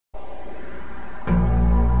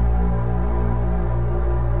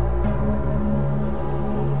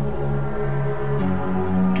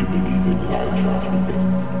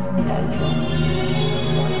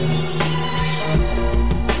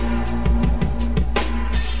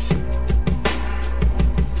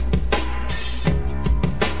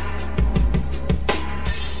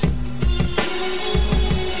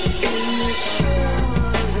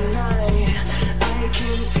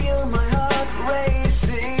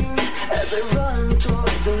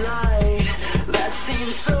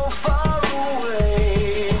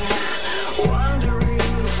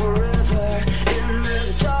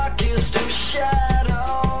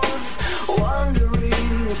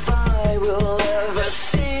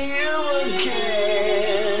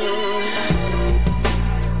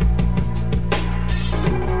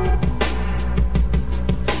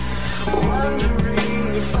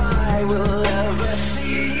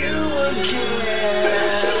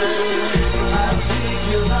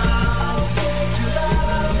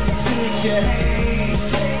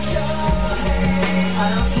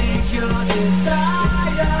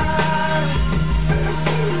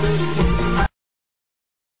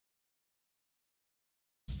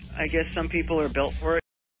I guess some people are built for it.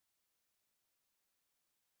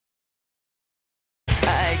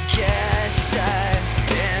 I guess I've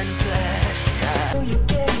been blessed. You're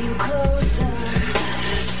getting closer,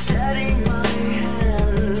 steady my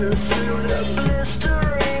hand through the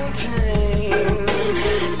blistering pain,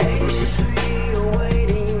 anxiously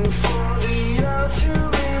waiting for the earth to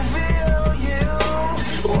reveal you,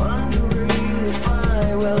 wondering if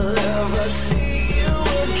I will ever see you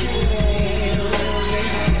again.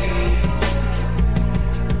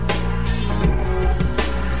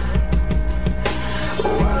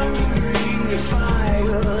 Wondering if I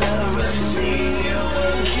will ever see you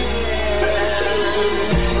again.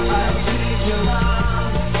 I'll take your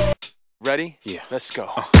love. Ready? Yeah. Let's go.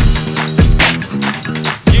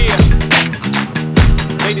 Yeah.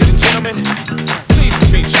 Ladies and gentlemen, pleased to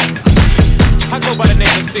meet you. I go by the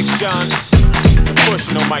name of Six John. Of course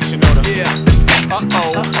you know Mike Shinoda. Yeah.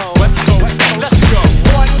 Uh-oh. West Coast. Let's go.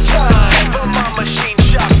 One time for my machine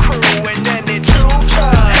shop crew, and then it's two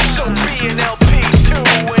times. SOB and LP two,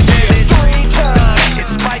 and then it's three times.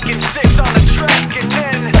 It's Mike and Six on the track, and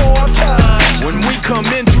then four times. When we come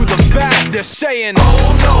in through the back, they're saying,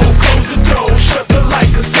 Oh no, close the door, shut the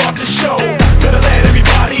lights and start the show. Better let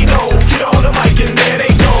everybody know, get on the mic and there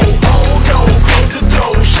they go. Oh no, close the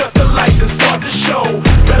door, shut the lights and start the show.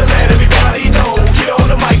 Better let everybody know, get on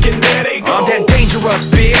the mic and there they go. I'm that dangerous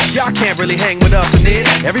bitch. Y'all can't really hang with us in this.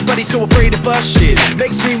 Everybody's so afraid of us, shit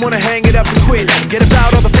makes me wanna hang it up and quit. Forget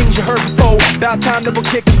about all the things you heard before. About time that we're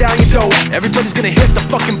kicking down your door. Everybody's gonna hit the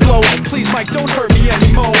fucking flow. Please, Mike, don't hurt me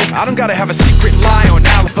anymore. I don't gotta have a secret lie or an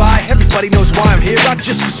alibi. Everybody knows why I'm here. I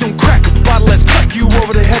just as soon crack a bottle as crack you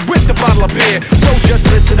over the head with the bottle of beer. So just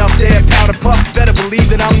listen up there, powder puff. Better believe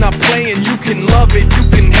that I'm not playing. You can love it, you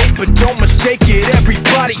can hate, but don't mistake it.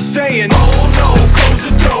 Everybody's saying, Oh no, close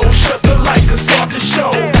the door, shut the lights and start the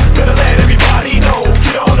show. Better let everybody know,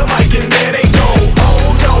 get on the mic and there they go.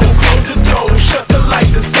 Oh no, close the door, shut the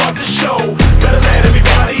lights and start the show. Better let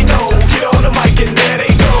everybody know, get on the mic and there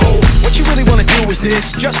they go. what you really wanna do is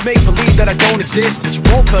this. Just make believe that I don't exist, but you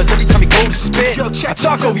won't, cause every time you go to spit, I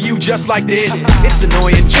talk over you just like this. It's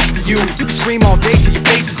annoying just for you. You can scream all day till your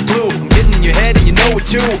face is blue. I'm getting in your head and you know it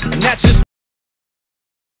too, and that's just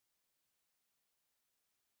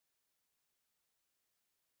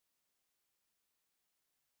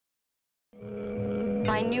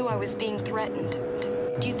I knew I was being threatened.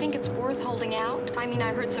 Do you think it's worth holding out? I mean,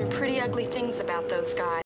 I heard some pretty ugly things about those guys.